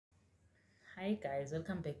Hi guys,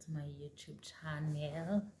 welcome back to my YouTube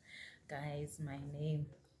channel. Guys, my name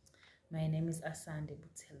is Asande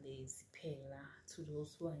Butelezi Pela. To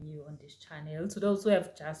those who are new on this channel, to those who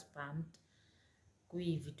have just bumped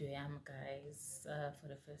video guys, for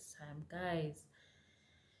the first time, guys.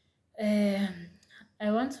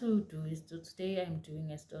 I want to do is today I'm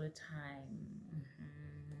doing a story time.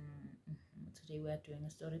 Today we are doing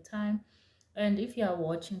a story time. And if you are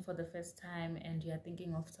watching for the first time and you are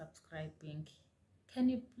thinking of subscribing, can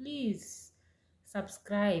you please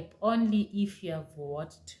subscribe only if you have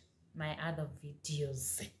watched my other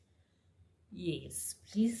videos? Yes,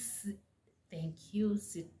 please. Thank you.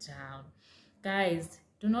 Sit down. Guys,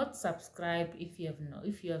 do not subscribe if you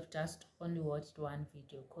have just only watched one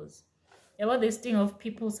video, because about this thing of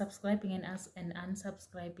people subscribing and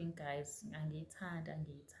unsubscribing, guys.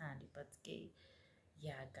 But gay.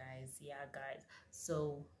 Yeah guys,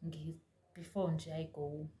 so before I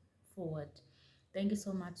go forward, thank you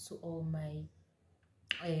so much to all my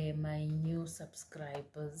my new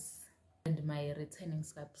subscribers and my returning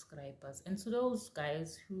subscribers, and to those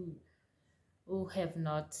guys who have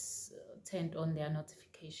not turned on their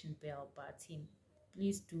notification bell button.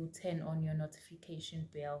 Please do turn on your notification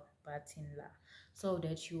bell button so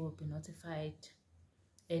that you will be notified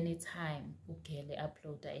anytime Ukele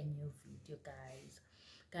upload a new video, guys.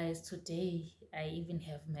 Today I even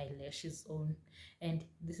have my lashes on, and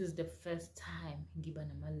this is the first time ngiba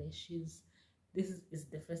nama lashes. This is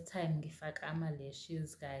the first time ngifaka ama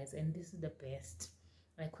lashes, guys, and this is the best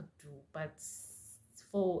I could do. But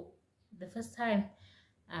for the first time,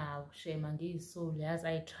 shame so as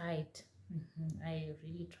I tried. I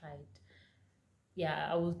really tried. Yeah,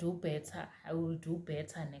 I will do better. I will do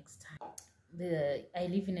better next time. I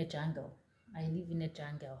live in a jungle. I live in a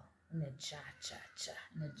jungle. In a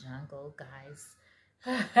jungle, guys.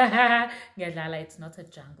 It's not a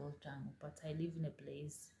jungle, but I live in a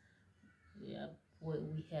place, yeah, where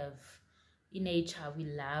we have in nature. We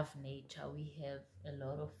love nature. We have a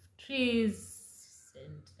lot of trees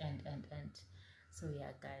and so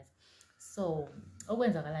yeah, guys. So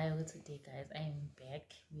today, guys, I am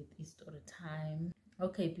back with a story time.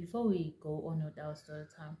 Okay, before we go on with our story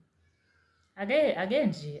time,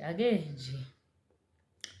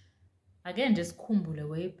 again just sikhumbule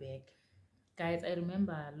way back, guys. I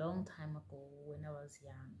remember a long time ago when I was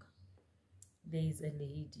young, there is a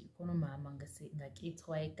lady konomama ngakithi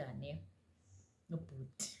wayegane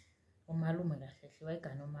nobhuti umalume, kahle hle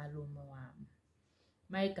wayegane umalume wami,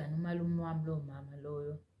 mayegane umalume wami lo mama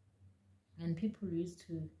loyo. And people used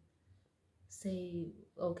to say,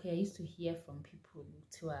 okay, I used to hear from people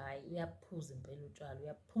to uyaphuza impela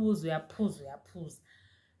utshwala, uyaphuza.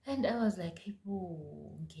 And I was like, hey,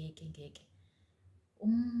 ngeke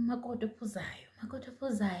umakoti ophuzayo.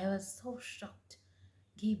 I was so shocked.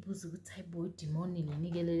 Ngiyibuza ukuthi hayibo idimoni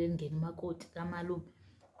lenikelele ngene umakoti kamalume.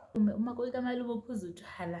 Umakoti kamalume ophuza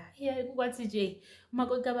utshwala. Yeah, kwathi nje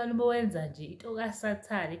umakoti kamalume wenza nje into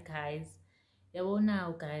kaSathane, guys. Yabo,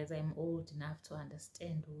 now guys, I'm old enough to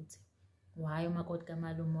understand ukuthi why umakoti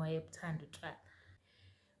kamalume wayebuthanda utshwala.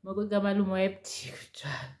 Umakoti kamalume wayebudinga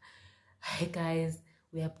utshwala. Hi guys,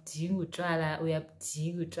 uyabudinga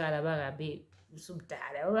utshwala bangabe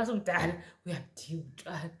usumdala uyabudinga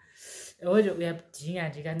utshwala. Yabo nje uyabudinga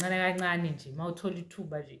nje kancane nje, mawuthola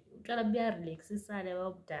ithuba nje utshwala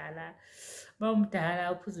buyarelaxisana.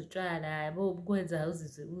 Bawumdala uphuza utshwala, yabo, ukwenza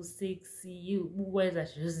uzizwe usexy, ukwenza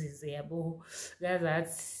nje uzizwe, yabo,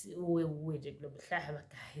 ngazathi uwe nje kulo mhlaba,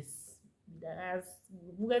 guys.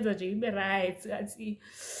 Ukwenza nje ibe right, ngathi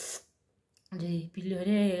nje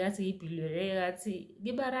ibillionaire, ngathi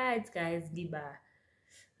ngiba right, guys. Ngiba,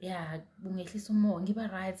 yeah, ungehlisa umoya, ngiba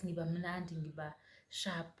right, ngiba mnandi, ngiba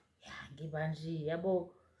sharp, yeah, ngiba nje,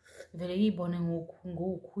 yabo, vele ngiyibone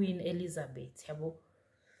Queen Elizabeth, yabo,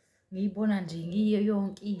 ngiyibona nje ngiyo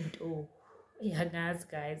yonke into. Angazi,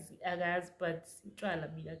 guys, angazi, but utshwala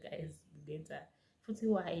mina, guys, ngenza futhi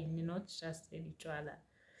wine, not just any utshwala.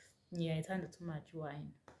 Ngiyayithanda too much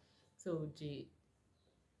wine. So nje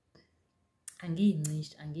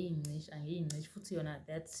angiyingcishi futhi yona,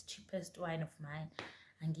 that's cheapest wine of mine.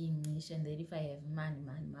 Angiyingcishi. And then if I have money,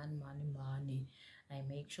 I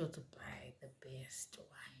make sure to buy the best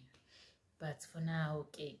wine. But for now,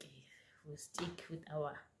 okay, we'll stick with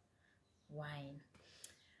our wine.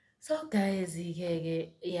 So guys,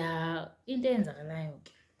 yeah, into eyenzakalayo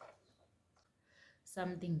ke,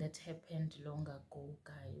 something that happened long ago,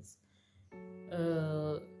 guys.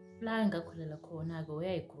 La ngakhulela khona ke, where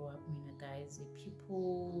I grew up mina, guys,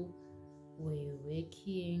 people were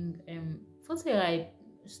working, futhi I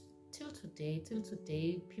till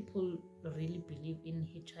today people really believe in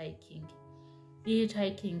hitchhiking.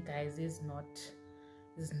 Hitchhiking, guys, is not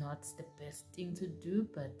the best thing to do,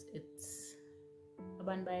 but it's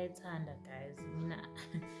abantu bayayithanda, guys. Mina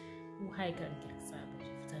uhike ngiyakusaba nje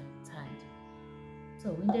futhi angikuthandi. So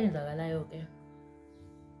into eyenzakalayo ke,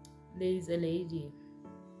 there is a lady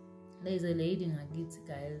ngakithi,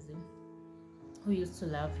 guys, who used to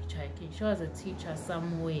love hitchhiking. She was a teacher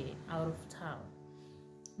somewhere out of town.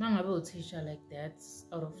 Mangabe teacher like that,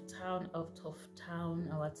 out of town,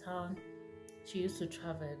 our town. She used to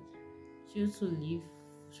travel. She used to leave.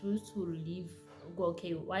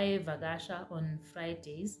 Okay, why Vagasha on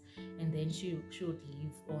Fridays, and then she would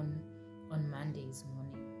leave on Mondays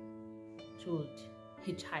morning. She would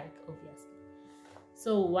hitchhike, obviously.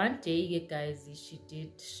 So one day, guys, she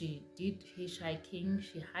did hitchhiking.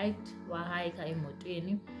 She hiked wahika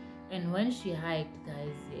emotweni, and when she hiked,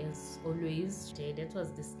 guys, as always, that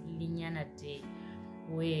was this linyana day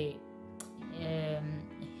where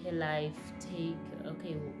her life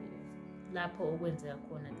lapho okwenzeka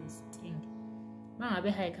khona this thing.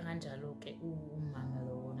 Mangabe hike kanjalo ke umama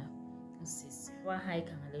lona usisi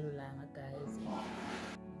wahike ngalelo langa, guys,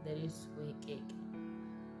 there is wake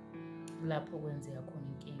lapho kwenzeka khona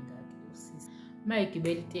inkinga ke usisi.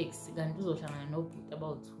 Mayigibela itaxi kanti uzohlangana nobhuti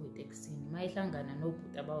abawu2 etaxini. Mayihlangana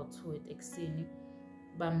nobhuti abawu2 etaxini,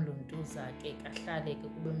 bamlontuza ke kahlale ke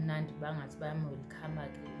kube mnandi, bangathi bayamwelcome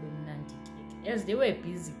ke kube mnandi ke, as they were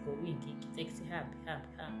busy going itaxi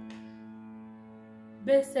hamba.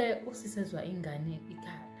 Bese usisezwa ingane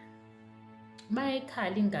ikhala.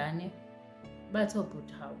 Mayikhala ingane bathi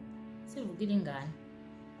obhuti hawu sivukile ingane.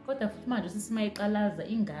 Kodwa futhi manje sisimayiqalaza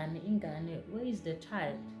ingane, where is the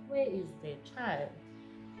child?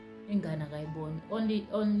 Ingane akayiboni.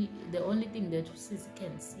 The only thing that usisi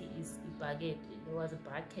can see is a bucket. There was a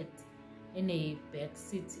bucket in a back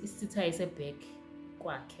seat. Isitha ise back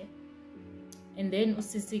kwakhe. And then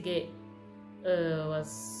usisi ke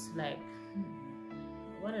was like,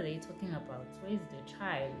 what are they talking about? Where is the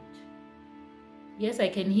child? Yes, I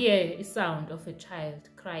can hear a sound of a child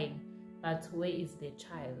crying, but where is the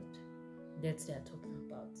child that they are talking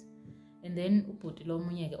about? And then ubhuti lo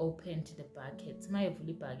munye ke opened the bucket.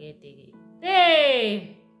 Mayevula ibhaket ke,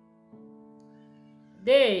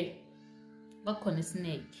 there kwakhona a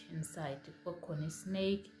snake inside. Kwakhona a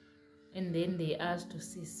snake. And then they asked to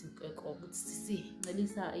sisi ukuthi sisi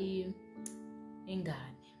ncelisa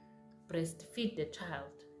ingane, breastfeed the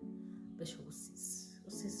child. Besho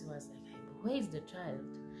usisi was like, where is the child?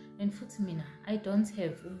 And futhi mina, I don't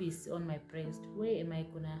have ubisi on my breast. Where am I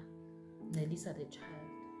gonna ncelisa the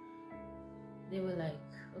child? They were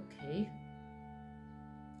like, okay,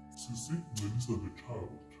 Sisi, ncelisa the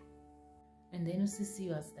child. And then Sisi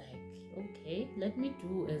was like, okay, let me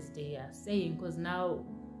do as they are saying, because now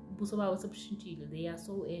they are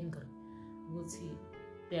so angry.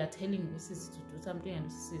 They are telling Sisi to do something and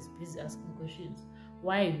Sisi is busy asking questions.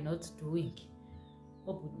 Why are you not doing?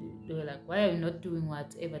 They were like, why are you not doing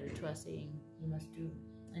whatever the two are saying you must do?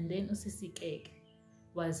 And then Sisi cake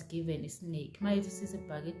was given a snake. My Sisi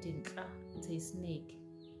baguette it's a snake.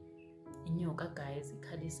 Inyoka, guys,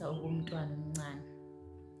 ikhalisa umntwana omncane.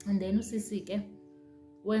 And then Sisi ke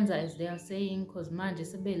wenza as they are saying, because manje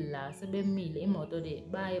sebemile imoto le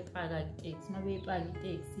bayepaka itaxi. Mabeyipaka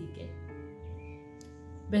itaxi ke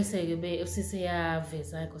bese ke usisi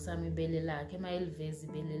yaveza nkosami ibele lakhe. Mayeliveza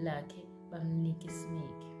ibele lakhe bamnika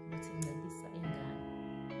isnake bathi ncelisa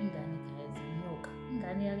ingane guys, inyoka.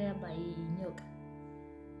 Ingane yake yaba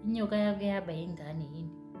inyoka yake yaba ingane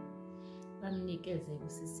yini. Bamnikeze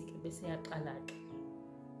usisi ke bese yaqala ke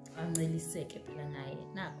anceliseke phela naye.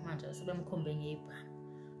 Nakho manje sebemkhombe ngebha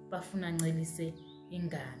bafuna ancelise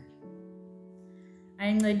ingane.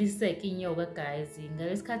 Ayinceliseke inyoka, guys.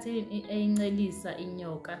 Ngalesikhathi ayincelisa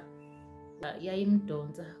inyoka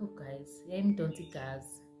yayimdonsa, guys, yayimdonsa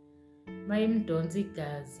igazi. Mayimdonsa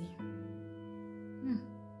igazi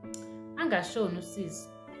angashona usisi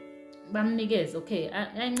bamnikeze, okay,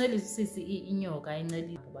 ayincelisa usisi inyoka,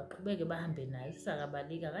 ayincelisa baqhubeke bahambe naye.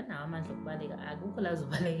 Sisakabaleka akanawo amandla okubaleka, akukho la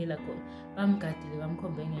azobalekela khona. Bamgadile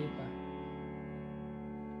bamkhombe ngebha.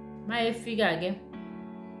 Mayefika ke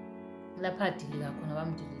lapha adilika khona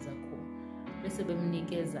bamdiliza khona bese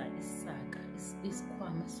bemnikeza isaka,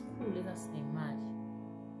 isikhwama esikhulu esasinemali.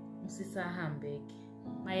 Usisi ahambe ke.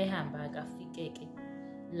 Mayehamba ke afike ke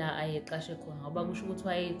la ayeqashe khona, ngoba kusho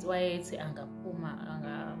ukuthi wayethi angaphuma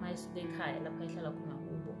mayisuka ekhaya lapha ehlala khona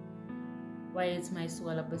kubo. Wayethi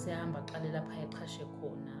mayisuka lapho bese ehamba aqale lapha eqashe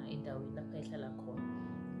khona endaweni lapha ehlala khona.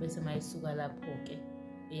 Bese mayisuka lapho ke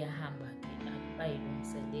iyahamba ke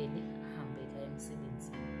bayilungiselele ahambe ke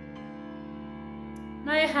emsebenzini.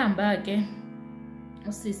 Mayehamba ke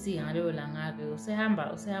usisi ngaleyo langa-ke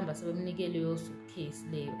usehamba sebemnike leyo suitcase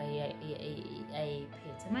leyo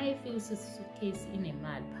ayiphethe. Uma efika usisi suitcase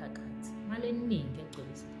inemali phakathi, imali eningi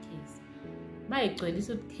egcwele isuitcase. Uma igcwele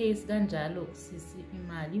isuitcase kanjalo usisi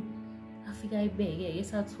imali afika ayibeke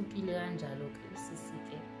esathukile kanjalo-ke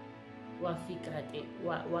usisi-ke wafika-ke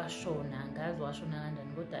washona, angazi washona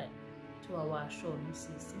kanjani kodwa kuthiwa washona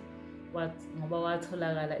usisi ngoba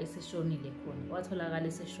watholakala eseshonile khona, watholakala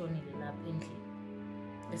eseshonile lapha endlini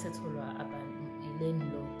esetholwa abantu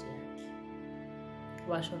i-landlord yakhe,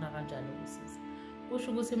 washona kanjalo usisi.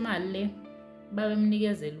 Kusho ukuthi imali le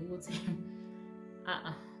babemnikezela ukuthi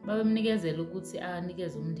babemnikezela ukuthi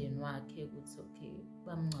anikeze umndeni wakhe ukuthi okay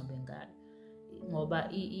bamngcwabe ngayo, ngoba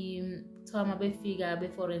kuthiwa uma befika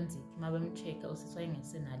be-forensic uma bem-check-a usisi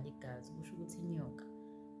wayengasenalo igazi. Kusho ukuthi inyoka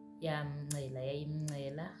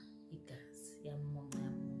yayimncela igazi,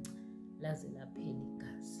 yamunca laze laphela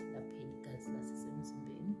igazi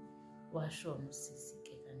lasesemzimbeni, washona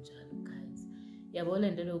usisi-ke kanjalo guys. Yabo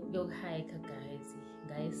le nto yokuhayikha guys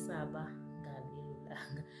ngayesaba ngalelo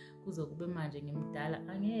langa, kuze kube manje ngimdala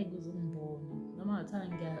angeke uze ungibone, noma ngathiwa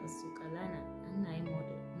ngiyasuka lana anginayo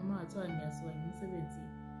imoto, noma ngathiwa ngiyasuka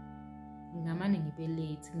emsebenzini ngamane ngibe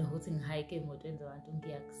late nokuthi ngihayike emotweni zabantu.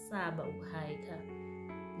 Ngiyakusaba ukuhayikha,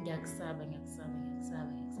 ngiyakusaba.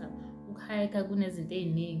 Ukuhayikha kunezinto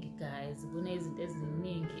ey'ningi guys, kunezinto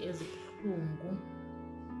eziningi ezibuhlungu,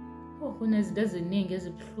 kunezinto eziningi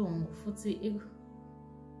ezibuhlungu futhi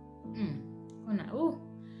khona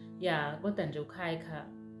kodwa nje ukuhayikha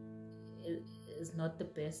is not the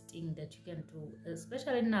best thing that you can do,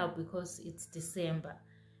 especially now because it's December.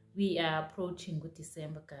 We are approaching good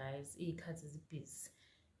December guys, iy'khathi zibhizi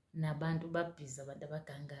nabantu babhizi, abantu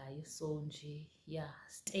abagangayo. So nje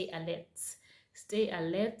stay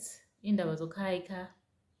alert. Indaba zokuhayikha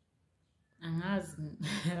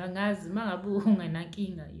angazi mangabe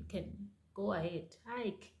ungenankinga you can go ahead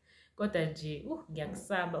hike, kodwa nje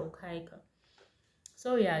ngiyakusaba ukuhayikha.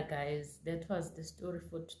 So yeah guys, that was the story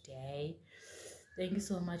for today. Thank you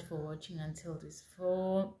so much for watching until this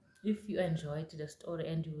far. If you enjoyed the story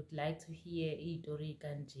and you would like to hear iDori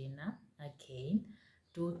Kanjena again,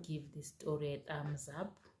 do give this story a thumbs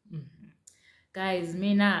up. Guys,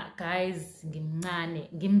 guys ngimncane,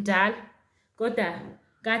 ngimdala kodwa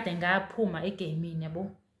kade ngaphuma egamini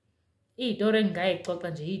yabo. Izitori engingayixoxa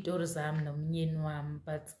nje izitori zami nomnyeni wami,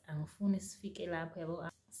 but angifuni sifike lapho yabo.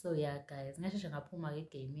 So yeah guys, ngasheshe ngaphuma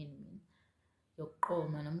egamini mina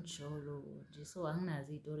yokuqoma nomjolo nje, so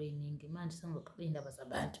anginazi izitori eziningi manje, sengizoxoxa indaba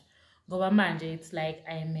zabantu ngoba manje it's like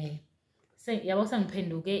yabo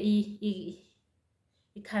sengiphenduke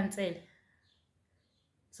i-counselor,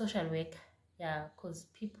 social worker. Yeah, because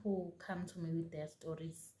people come to me with their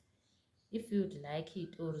stories. If you'd like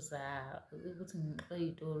izitori ukuthi ngixoxe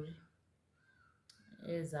izitori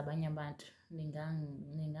ezabanye abantu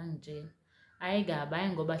ningangitshela. Hayi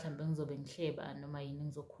ngoba mhlawumbe ngizobe ngihleba noma yini,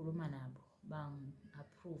 ngizokhuluma nabo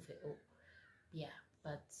bang-approve. Yeah,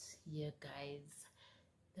 but yeah guys,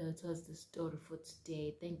 that was the story for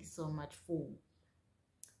today. Thank you so much for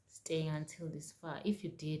staying until this far. If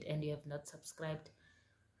you did and you have not subscribed,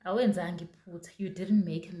 you didn't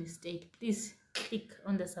make a mistake. Please click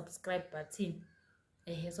on the subscribe button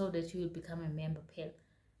so that you will become a member.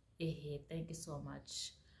 Thank you so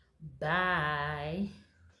much. Bye.